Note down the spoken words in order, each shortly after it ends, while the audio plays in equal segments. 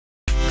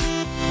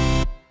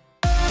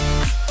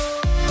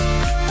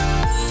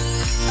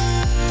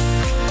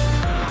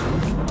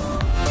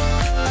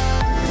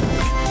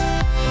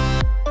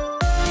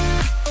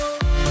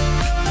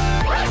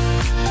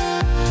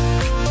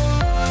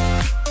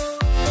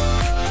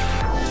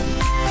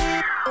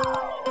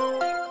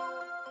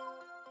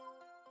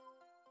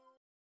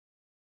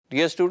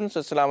Dear students,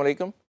 Assalamu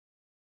alaikum.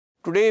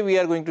 Today we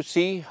are going to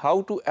see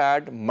how to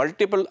add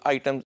multiple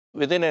items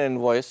within an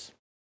invoice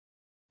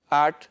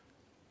at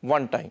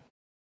one time.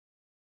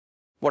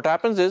 What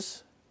happens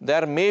is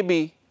there may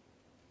be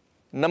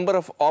number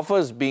of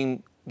offers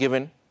being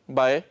given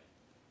by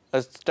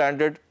a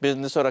standard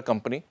business or a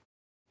company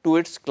to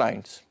its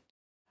clients,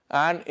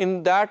 and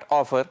in that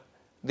offer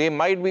they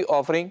might be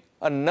offering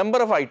a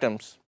number of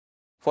items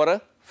for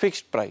a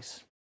fixed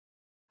price.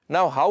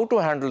 Now how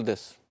to handle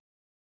this?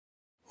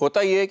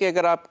 होता ये है कि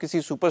अगर आप किसी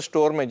super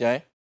store में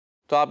जाएं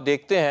तो आप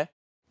देखते हैं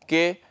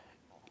कि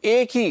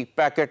एक ही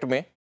पैकेट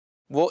में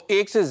वो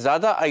एक से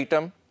ज़्यादा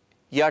आइटम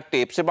या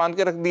टेप से बांध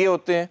के रख दिए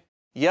होते हैं,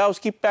 या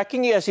उसकी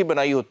पैकिंग ही ऐसी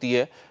बनाई होती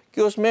है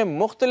कि उसमें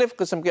मुख्तलिफ़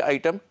किस्म के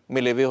आइटम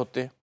मिले हुए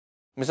होते हैं।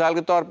 मिसाल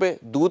के तौर पे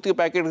दूध के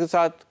पैकेट के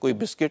साथ कोई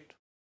बिस्किट,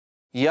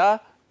 या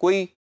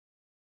कोई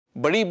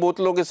बड़ी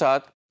बोतलों के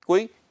साथ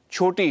कोई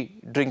छोटी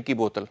ड्रिंक की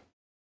बोतल।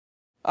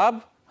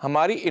 अब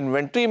हमारी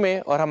इन्वेंट्री में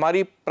और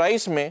हमारी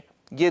प्राइस में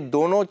ये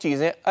दोनों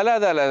चीज़ें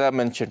अलग-अलग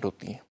मेंशन्ड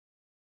होती हैं,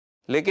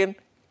 लेकिन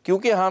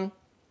क्योंकि हम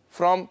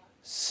from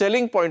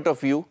selling point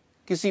of view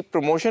किसी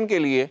प्रमोशन के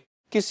लिए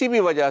किसी भी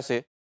वजह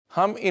से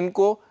हम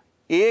इनको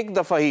एक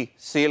दफ़ा ही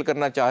सेल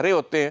करना चाह रहे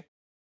होते हैं,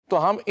 तो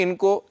हम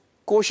इनको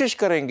कोशिश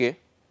करेंगे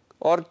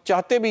और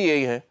चाहते भी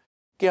यही है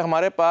कि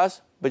हमारे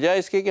पास बजाय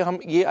इसके कि हम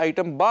ये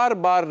आइटम बार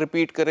बार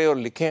रिपीट करें और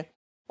लिखें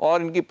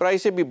और इनकी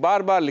प्राइसें भी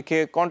बार बार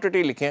लिखें,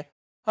 क्वांटिटी लिखें,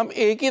 हम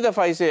एक ही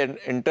दफ़ा इसे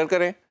एंटर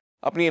करें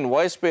अपनी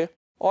इनवॉइस पे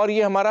और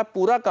ये हमारा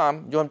पूरा काम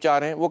जो हम चाह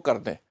रहे हैं वो कर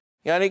दें।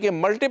 यानी कि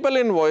मल्टीपल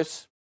इनवॉइस,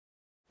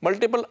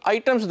 मल्टीपल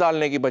आइटम्स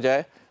डालने की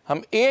बजाय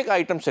हम एक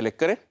आइटम सेलेक्ट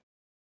करें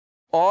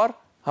और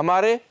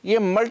हमारे ये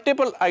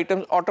मल्टीपल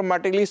आइटम्स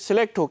ऑटोमेटिकली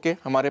सिलेक्ट होके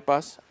हमारे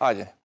पास आ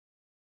जाएं।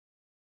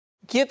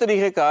 ये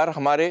तरीक़ेकार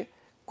हमारे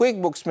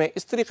क्विक बुक्स में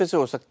इस तरीके से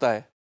हो सकता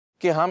है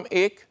कि हम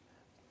एक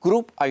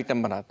ग्रुप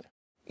आइटम बनाते हैं।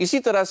 इसी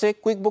तरह से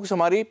क्विक बुक्स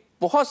हमारी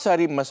बहुत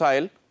सारी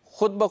मसाइल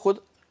खुद ब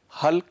खुद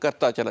हल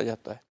करता चला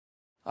जाता है।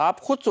 आप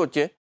खुद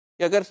सोचें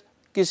कि अगर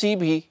किसी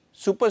भी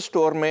सुपर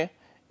स्टोर में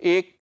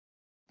एक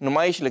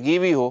नुमाइश लगी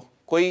हुई हो,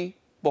 कोई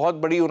बहुत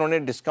बड़ी उन्होंने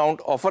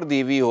डिस्काउंट ऑफ़र दी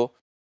हुई हो,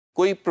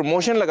 कोई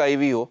प्रमोशन लगाई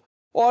हुई हो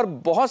और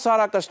बहुत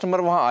सारा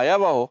कस्टमर वहाँ आया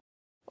हुआ हो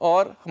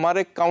और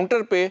हमारे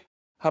काउंटर पे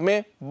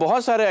हमें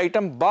बहुत सारे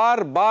आइटम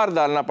बार बार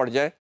डालना पड़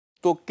जाए,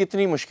 तो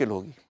कितनी मुश्किल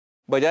होगी।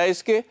 बजाय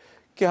इसके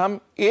कि हम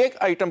एक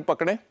आइटम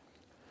पकड़ें,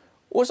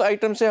 उस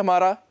आइटम से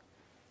हमारा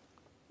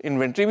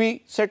इन्वेंट्री भी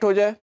सेट हो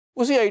जाए,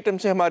 उसी आइटम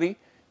से हमारी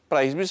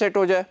प्राइस भी सेट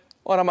हो जाए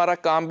और हमारा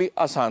काम भी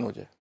आसान हो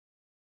जाए।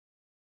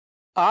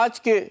 आज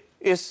के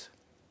इस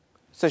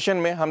सेशन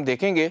में हम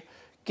देखेंगे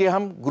कि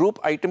हम ग्रुप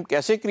आइटम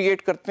कैसे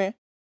क्रिएट करते हैं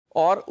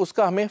और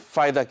उसका हमें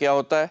फ़ायदा क्या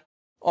होता है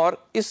और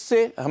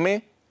इससे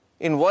हमें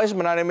इनवॉइस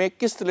बनाने में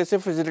किस तरह से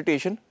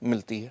फैसिलिटेशन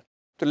मिलती है।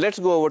 तो let's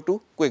go over to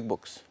quick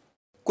books.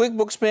 Quick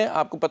books में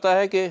आपको पता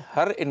है कि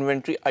हर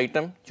इन्वेंट्री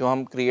आइटम जो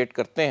हम क्रिएट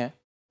करते हैं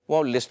वो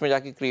हम लिस्ट में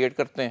जाके क्रिएट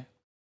करते हैं,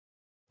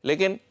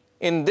 लेकिन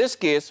in this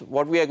case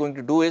what we are going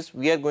to do is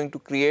we are going to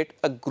create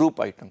a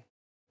group item.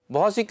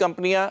 बहुत सी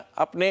कंपनियां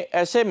अपने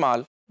ऐसे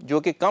माल जो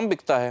कि कम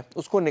बिकता है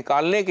उसको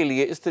निकालने के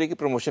लिए इस तरह की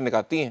प्रमोशन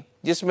निकालती हैं,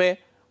 जिसमें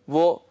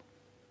वो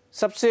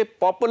सबसे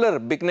पॉपुलर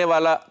बिकने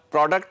वाला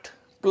प्रोडक्ट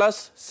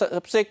प्लस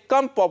सबसे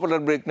कम पॉपुलर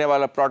बिकने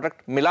वाला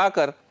प्रोडक्ट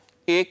मिलाकर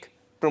एक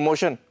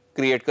प्रमोशन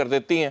क्रिएट कर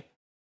देती हैं।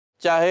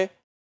 चाहे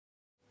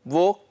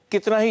वो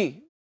कितना ही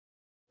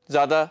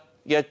ज़्यादा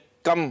या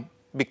कम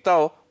बिकता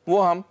हो, वो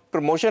हम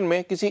प्रमोशन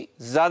में किसी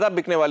ज़्यादा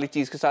बिकने वाली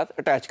चीज़ के साथ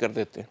अटैच कर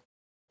देते हैं।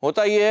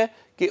 होता ये है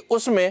कि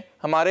उसमें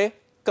हमारे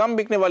कम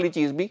बिकने वाली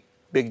चीज़ भी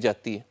बिक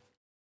जाती है।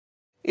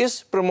 इस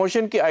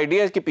प्रमोशन के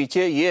आइडिया के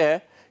पीछे ये है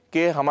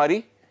कि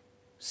हमारी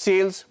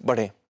सेल्स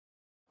बढ़े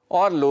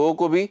और लोगों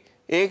को भी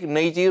एक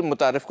नई चीज़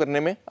मुतारिफ करने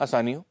में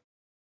आसानी हो।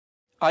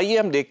 आइए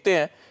हम देखते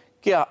हैं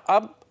कि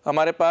अब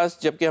हमारे पास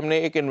जबकि हमने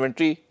एक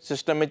इन्वेंट्री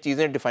सिस्टम में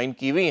चीज़ें डिफ़ाइन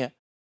की हुई हैं,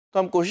 तो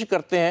हम कोशिश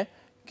करते हैं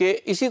कि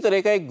इसी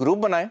तरह का एक ग्रुप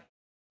बनाएं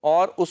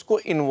और उसको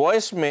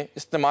इनवॉइस में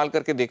इस्तेमाल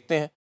करके देखते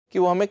हैं कि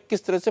वो हमें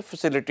किस तरह से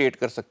फैसिलिटेट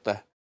कर सकता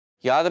है।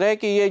 याद रहे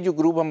कि ये जो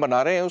ग्रुप हम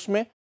बना रहे हैं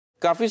उसमें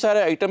काफ़ी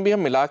सारे आइटम भी हम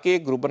मिला के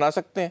एक ग्रुप बना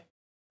सकते हैं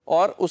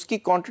और उसकी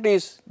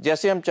क्वांटिटीज़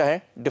जैसे हम चाहें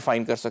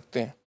डिफ़ाइन कर सकते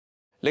हैं।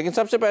 लेकिन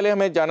सबसे पहले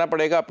हमें जाना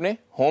पड़ेगा अपने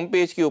होम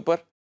पेज के ऊपर,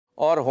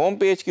 और होम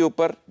पेज के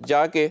ऊपर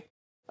जाके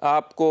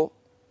आपको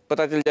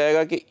पता चल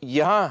जाएगा कि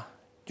यहाँ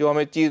जो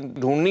हमें चीज़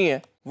ढूंढनी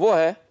है वो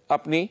है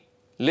अपनी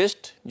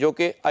लिस्ट, जो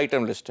कि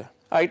आइटम लिस्ट है।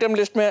 आइटम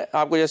लिस्ट में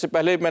आपको जैसे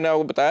पहले मैंने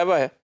आपको बताया हुआ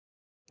है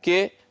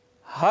कि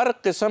हर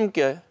किस्म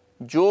के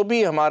जो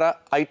भी हमारा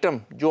आइटम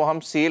जो हम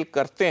सेल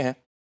करते हैं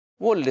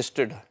वो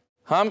लिस्टेड है।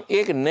 हम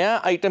एक नया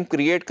आइटम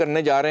क्रिएट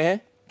करने जा रहे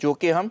हैं जो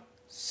कि हम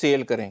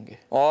सेल करेंगे,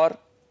 और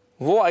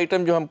वो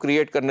आइटम जो हम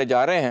क्रिएट करने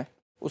जा रहे हैं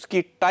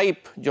उसकी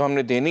टाइप जो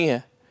हमने देनी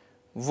है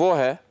वो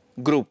है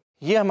ग्रुप।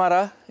 ये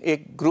हमारा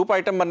एक ग्रुप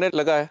आइटम बनने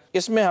लगा है।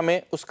 इसमें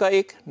हमें उसका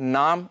एक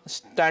नाम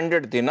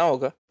स्टैंडर्ड देना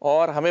होगा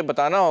और हमें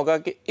बताना होगा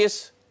कि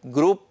इस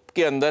ग्रुप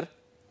के अंदर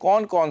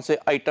कौन कौन से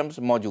आइटम्स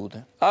मौजूद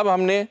हैं। अब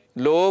हमने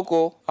लोगों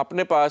को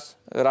अपने पास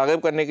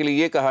राग़िब करने के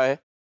लिए ये कहा है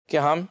कि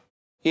हम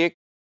एक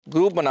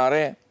ग्रुप बना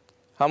रहे हैं,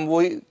 हम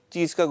वही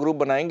चीज़ का ग्रुप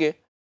बनाएंगे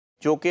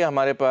जो कि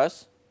हमारे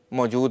पास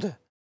मौजूद है।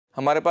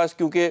 हमारे पास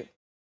क्योंकि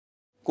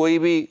कोई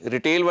भी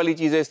रिटेल वाली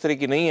चीज़ें इस तरह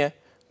की नहीं है,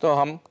 तो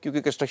हम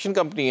क्योंकि कंस्ट्रक्शन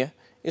कंपनी है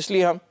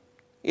इसलिए हम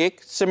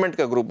एक सीमेंट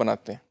का ग्रुप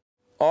बनाते हैं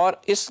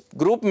और इस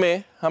ग्रुप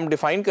में हम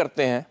डिफ़ाइन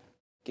करते हैं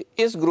कि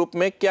इस ग्रुप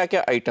में क्या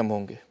क्या आइटम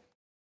होंगे।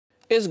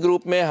 इस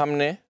ग्रुप में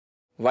हमने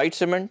वाइट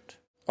सीमेंट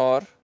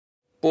और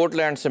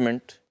पोर्टलैंड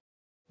सीमेंट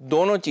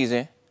दोनों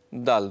चीज़ें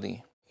डाल दी।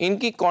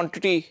 इनकी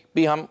क्वांटिटी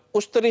भी हम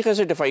उस तरीके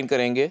से डिफ़ाइन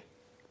करेंगे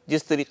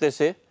जिस तरीके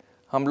से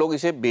हम लोग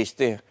इसे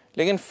बेचते हैं,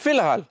 लेकिन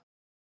फ़िलहाल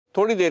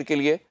थोड़ी देर के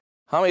लिए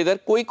हम इधर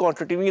कोई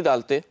क्वांटिटी नहीं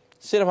डालते,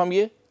 सिर्फ हम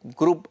ये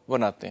ग्रुप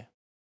बनाते हैं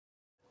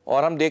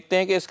और हम देखते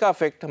हैं कि इसका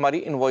अफेक्ट हमारी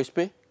इनवॉइस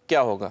पे क्या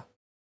होगा।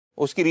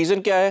 उसकी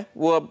रीज़न क्या है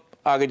वो अब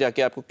आगे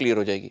जाके आपको क्लियर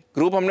हो जाएगी।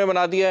 ग्रुप हमने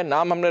बना दिया है,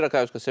 नाम हमने रखा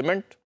है उसका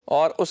सीमेंट,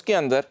 और उसके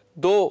अंदर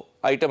दो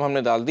आइटम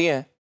हमने डाल दिए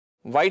हैं,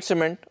 वाइट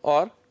सीमेंट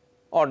और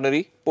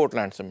ऑर्डिनरी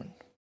पोर्टलैंड सीमेंट।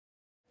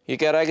 ये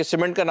कह रहा है कि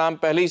सीमेंट का नाम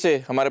पहले ही से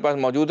हमारे पास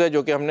मौजूद है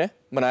जो कि हमने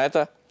बनाया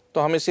था,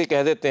 तो हम इसे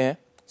कह देते हैं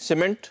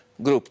सीमेंट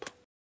ग्रुप।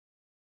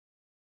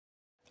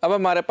 अब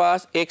हमारे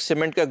पास एक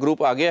सीमेंट का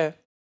ग्रुप आ गया है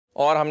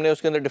और हमने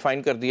उसके अंदर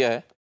डिफ़ाइन कर दिया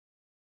है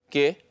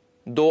कि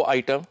दो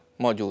आइटम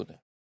मौजूद हैं।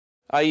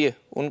 आइए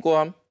उनको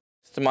हम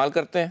इस्तेमाल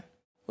करते हैं।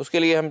 उसके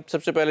लिए हम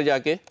सबसे पहले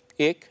जाके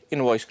एक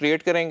इनवॉइस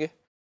क्रिएट करेंगे।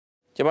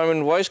 जब हम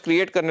इनवॉइस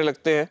क्रिएट करने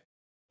लगते हैं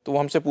तो वो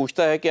हमसे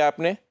पूछता है कि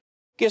आपने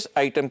किस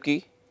आइटम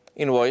की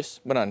इनवॉइस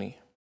बनानी है।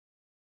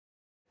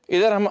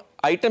 इधर हम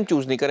आइटम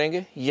चूज़ नहीं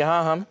करेंगे,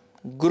 यहाँ हम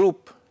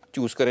ग्रुप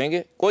चूज़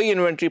करेंगे, कोई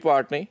इन्वेंट्री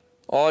पार्ट नहीं।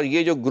 और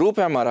ये जो ग्रुप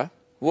है हमारा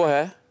वो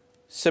है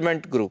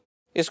सीमेंट ग्रुप,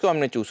 इसको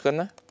हमने चूज़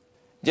करना है।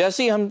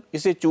 जैसे ही हम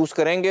इसे चूज़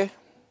करेंगे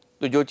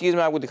तो जो चीज़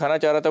मैं आपको दिखाना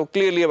चाह रहा था वो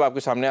क्लियरली अब आपके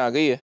सामने आ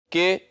गई है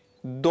कि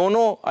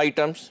दोनों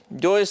आइटम्स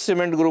जो इस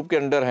सीमेंट ग्रुप के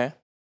अंडर हैं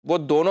वो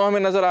दोनों हमें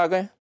नज़र आ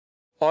गए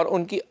और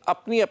उनकी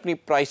अपनी अपनी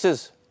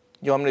प्राइसेस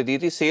जो हमने दी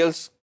थी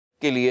सेल्स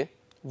के लिए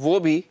वो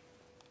भी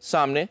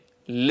सामने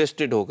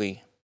लिस्टेड हो गई।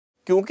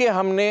 क्योंकि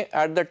हमने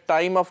at the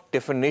time of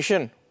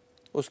definition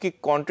उसकी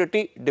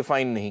क्वांटिटी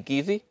डिफाइन नहीं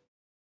की थी,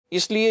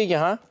 इसलिए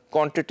यहाँ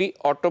क्वांटिटी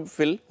ऑटो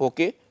फिल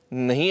होके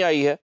नहीं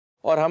आई है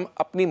और हम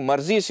अपनी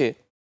मर्ज़ी से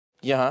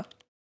यहाँ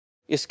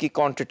इसकी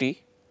क्वांटिटी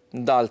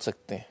डाल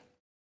सकते हैं।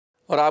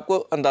 और आपको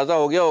अंदाज़ा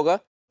हो गया होगा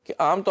कि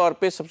आम तौर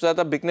पे सबसे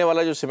ज़्यादा बिकने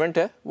वाला जो सीमेंट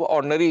है वो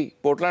ऑर्डिनरी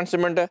पोर्टलैंड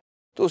सीमेंट है,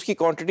 तो उसकी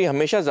क्वांटिटी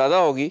हमेशा ज़्यादा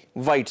होगी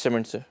वाइट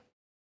सीमेंट से।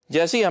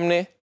 जैसे ही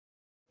हमने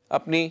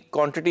अपनी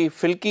क्वांटिटी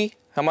फिल की,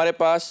 हमारे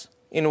पास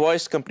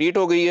इनवॉइस कंप्लीट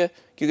हो गई है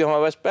क्योंकि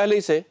हमारे पास पहले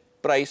ही से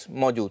प्राइस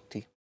मौजूद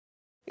थी।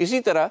 इसी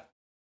तरह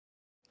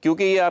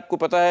क्योंकि ये आपको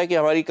पता है कि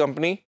हमारी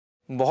कंपनी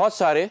बहुत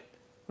सारे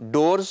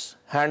डोर्स,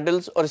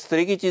 हैंडल्स और इस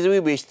तरह की चीज़ें भी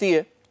बेचती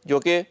है जो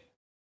कि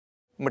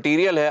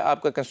मटेरियल है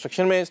आपका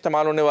कंस्ट्रक्शन में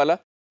इस्तेमाल होने वाला,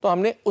 तो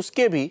हमने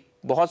उसके भी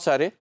बहुत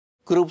सारे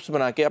ग्रुप्स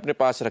बना के अपने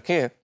पास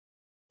रखे हैं।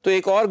 तो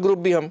एक और ग्रुप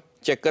भी हम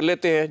चेक कर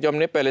लेते हैं जो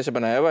हमने पहले से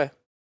बनाया हुआ है।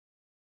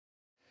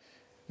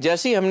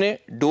 जैसे ही हमने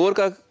डोर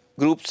का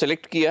ग्रुप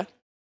सेलेक्ट किया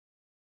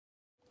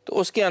तो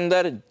उसके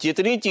अंदर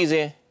जितनी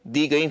चीज़ें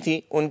दी गई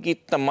थी उनकी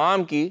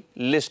तमाम की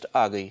लिस्ट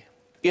आ गई।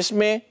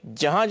 इसमें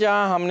जहाँ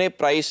जहाँ हमने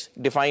प्राइस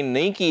डिफ़ाइन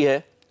नहीं की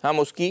है हम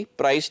उसकी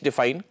प्राइस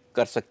डिफ़ाइन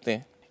कर सकते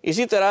हैं।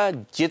 इसी तरह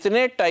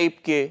जितने टाइप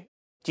के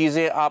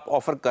चीज़ें आप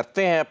ऑफ़र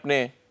करते हैं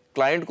अपने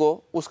क्लाइंट को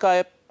उसका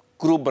एक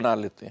ग्रुप बना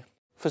लेते हैं।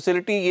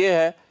 फैसिलिटी ये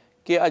है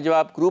कि जब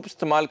आप ग्रुप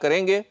इस्तेमाल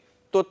करेंगे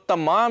तो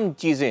तमाम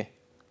चीज़ें,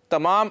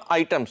 तमाम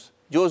आइटम्स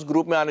जो उस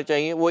ग्रुप में आने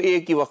चाहिए वो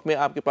एक ही वक्त में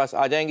आपके पास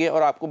आ जाएंगे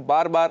और आपको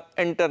बार बार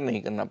एंटर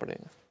नहीं करना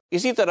पड़ेगा।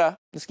 इसी तरह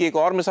इसकी एक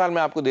और मिसाल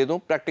मैं आपको दे दूं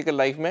प्रैक्टिकल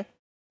लाइफ में,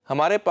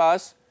 हमारे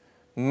पास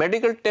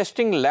मेडिकल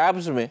टेस्टिंग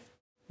लैब्स में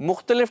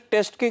मुख्तलिफ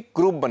टेस्ट के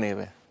ग्रुप बने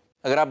हुए हैं।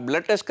 अगर आप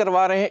ब्लड टेस्ट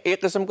करवा रहे हैं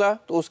एक किस्म का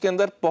तो उसके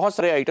अंदर बहुत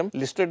सारे आइटम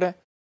लिस्टेड हैं।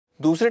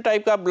 दूसरे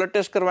टाइप का आप ब्लड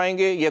टेस्ट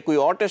करवाएंगे या कोई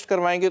और टेस्ट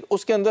करवाएंगे तो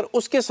उसके अंदर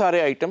उसके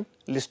सारे आइटम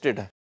लिस्टेड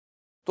हैं।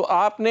 तो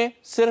आपने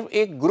सिर्फ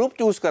एक ग्रुप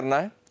चूज़ करना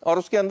है और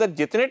उसके अंदर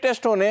जितने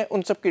टेस्ट होने हैं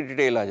उन सब की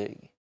डिटेल आ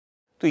जाएगी।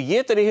 तो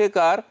ये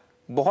तरीक़ेकार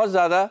बहुत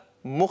ज़्यादा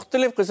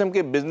मुख्तलिफ़ किस्म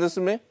के बिजनेस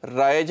में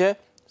राइज है,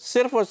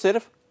 सिर्फ और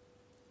सिर्फ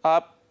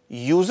आप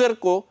यूज़र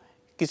को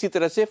किसी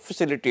तरह से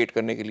फैसिलिटेट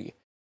करने के लिए।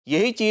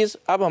 यही चीज़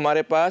अब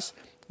हमारे पास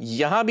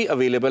यहाँ भी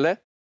अवेलेबल है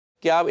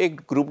कि आप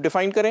एक ग्रुप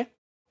डिफ़ाइन करें,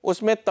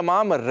 उसमें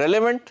तमाम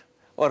रेलेवेंट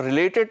और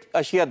रिलेटेड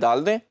अशिया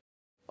डाल दें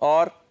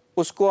और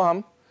उसको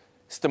हम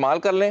इस्तेमाल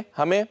कर लें।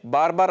 हमें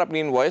बार बार अपनी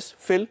इनवॉइस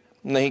फिल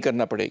नहीं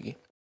करना पड़ेगी।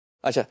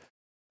 अच्छा,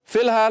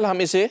 फ़िलहाल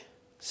हम इसे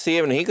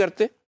सेव नहीं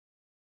करते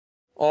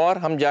और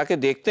हम जाके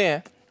देखते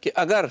हैं कि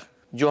अगर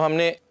जो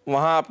हमने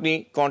वहाँ अपनी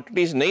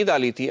क्वांटिटीज़ नहीं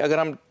डाली थी, अगर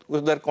हम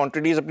उधर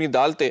क्वांटिटीज़ अपनी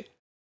डालते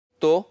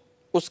तो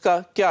उसका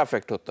क्या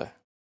इफ़ेक्ट होता है।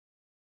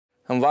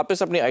 हम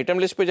वापस अपनी आइटम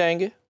लिस्ट पे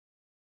जाएंगे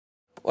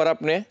और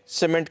अपने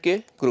सीमेंट के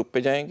ग्रुप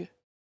पे जाएंगे।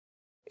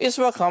 इस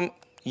वक्त हम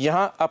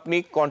यहाँ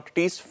अपनी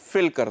क्वांटिटीज़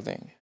फिल कर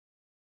देंगे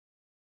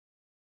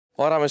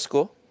और हम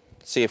इसको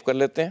सेव कर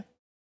लेते हैं।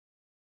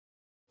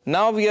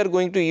 Now we are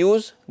going to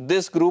use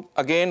this group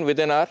again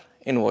within our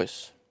invoice.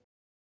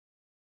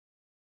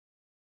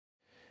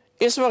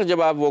 इस वक्त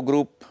जब आप वो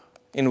ग्रुप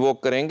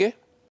इन्वोक करेंगे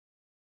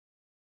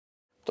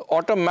तो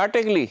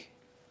ऑटोमेटिकली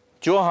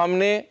जो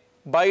हमने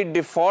बाय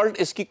डिफ़ॉल्ट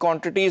इसकी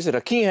क्वांटिटीज़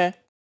रखी हैं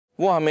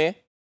वो हमें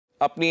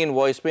अपनी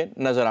इनवॉइस पे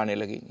नज़र आने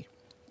लगेंगी।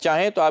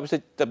 चाहें तो आप इसे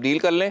तब्दील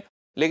कर लें,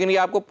 लेकिन ये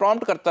आपको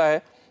प्रॉम्प्ट करता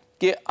है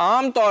कि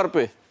आम तौर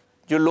पे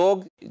जो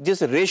लोग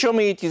जिस रेशो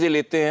में ये चीज़ें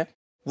लेते हैं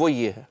वो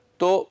ये है।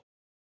 तो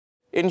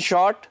इन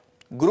शॉर्ट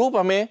ग्रुप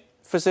हमें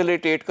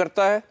फैसिलिटेट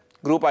करता है,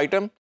 ग्रुप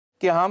आइटम,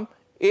 कि हम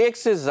एक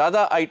से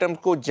ज़्यादा आइटम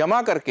को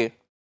जमा करके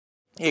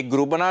एक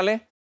ग्रुप बना लें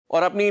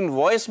और अपनी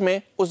इनवॉइस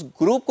में उस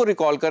ग्रुप को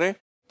रिकॉल करें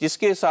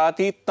जिसके साथ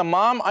ही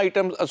तमाम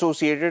आइटम्स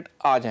एसोसिएटेड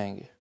आ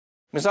जाएंगे।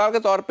 मिसाल के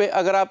तौर पे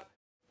अगर आप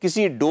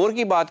किसी डोर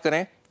की बात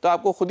करें तो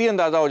आपको खुद ही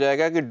अंदाज़ा हो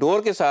जाएगा कि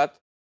डोर के साथ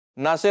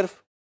ना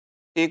सिर्फ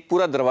एक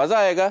पूरा दरवाज़ा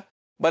आएगा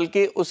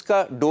बल्कि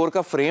उसका डोर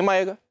का फ्रेम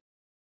आएगा,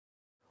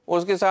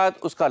 उसके साथ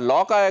उसका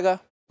लॉक आएगा,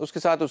 उसके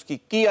साथ उसकी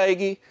की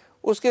आएगी,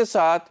 उसके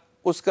साथ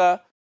उसका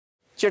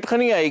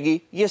चटखनी आएगी।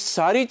 ये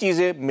सारी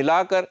चीज़ें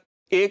मिलाकर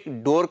एक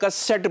डोर का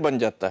सेट बन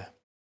जाता है।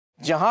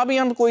 जहाँ भी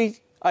हम कोई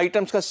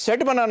आइटम्स का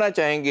सेट बनाना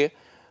चाहेंगे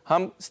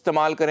हम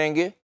इस्तेमाल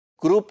करेंगे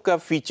ग्रुप का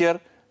feature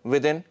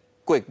with in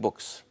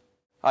QuickBooks.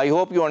 I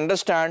hope you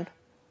understand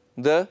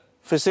the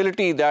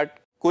facility that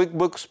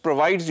QuickBooks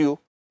provides you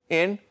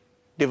in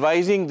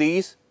devising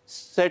these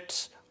sets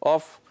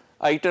of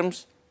items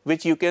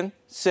which you can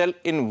sell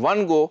in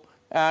one go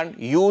and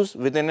use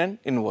within an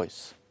invoice.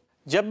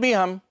 जब भी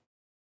हम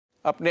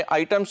अपने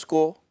items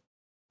को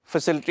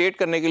facilitate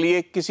करने के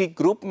लिए किसी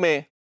group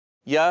में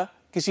या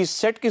किसी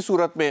सेट की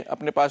सूरत में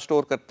अपने पास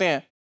स्टोर करते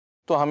हैं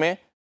तो हमें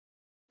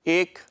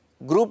एक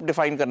ग्रुप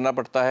डिफाइन करना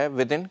पड़ता है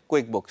विद इन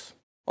QuickBooks।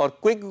 और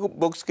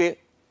QuickBooks के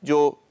जो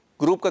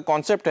ग्रुप का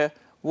कॉन्सेप्ट है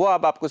वो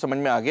अब आपको समझ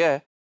में आ गया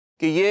है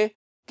कि ये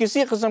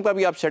किसी किस्म का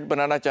भी आप सेट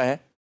बनाना चाहें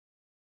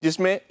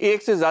जिसमें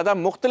एक से ज़्यादा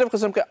मुख्तलिफ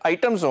किस्म के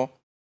आइटम्स हों,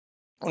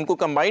 उनको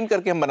कंबाइन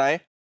करके हम बनाएं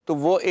तो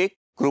वो एक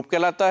ग्रुप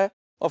कहलाता है।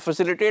 और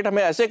फैसिलिटेट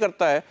हमें ऐसे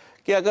करता है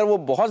कि अगर वो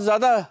बहुत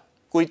ज़्यादा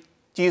कोई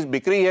चीज़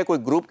बिक रही है कोई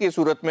ग्रुप की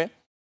सूरत में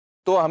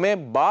तो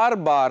हमें बार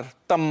बार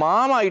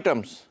तमाम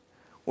आइटम्स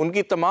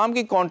उनकी तमाम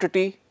की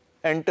क्वांटिटी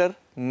एंटर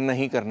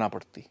नहीं करना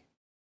पड़ती।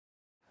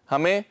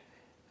 हमें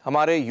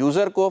हमारे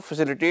यूज़र को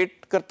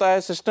फैसिलिटेट करता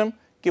है सिस्टम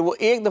कि वो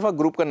एक दफ़ा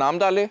ग्रुप का नाम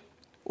डाले,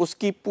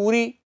 उसकी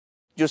पूरी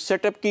जो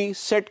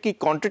सेट की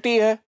क्वांटिटी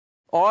है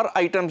और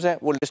आइटम्स हैं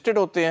वो लिस्टेड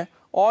होते हैं।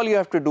 All you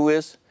have to do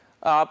is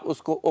आप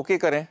उसको ओके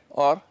करें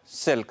और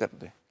सेल कर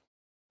दें।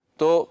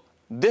 तो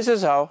this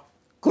is how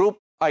group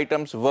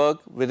items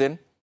work with in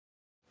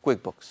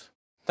QuickBooks.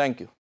 Thank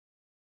you.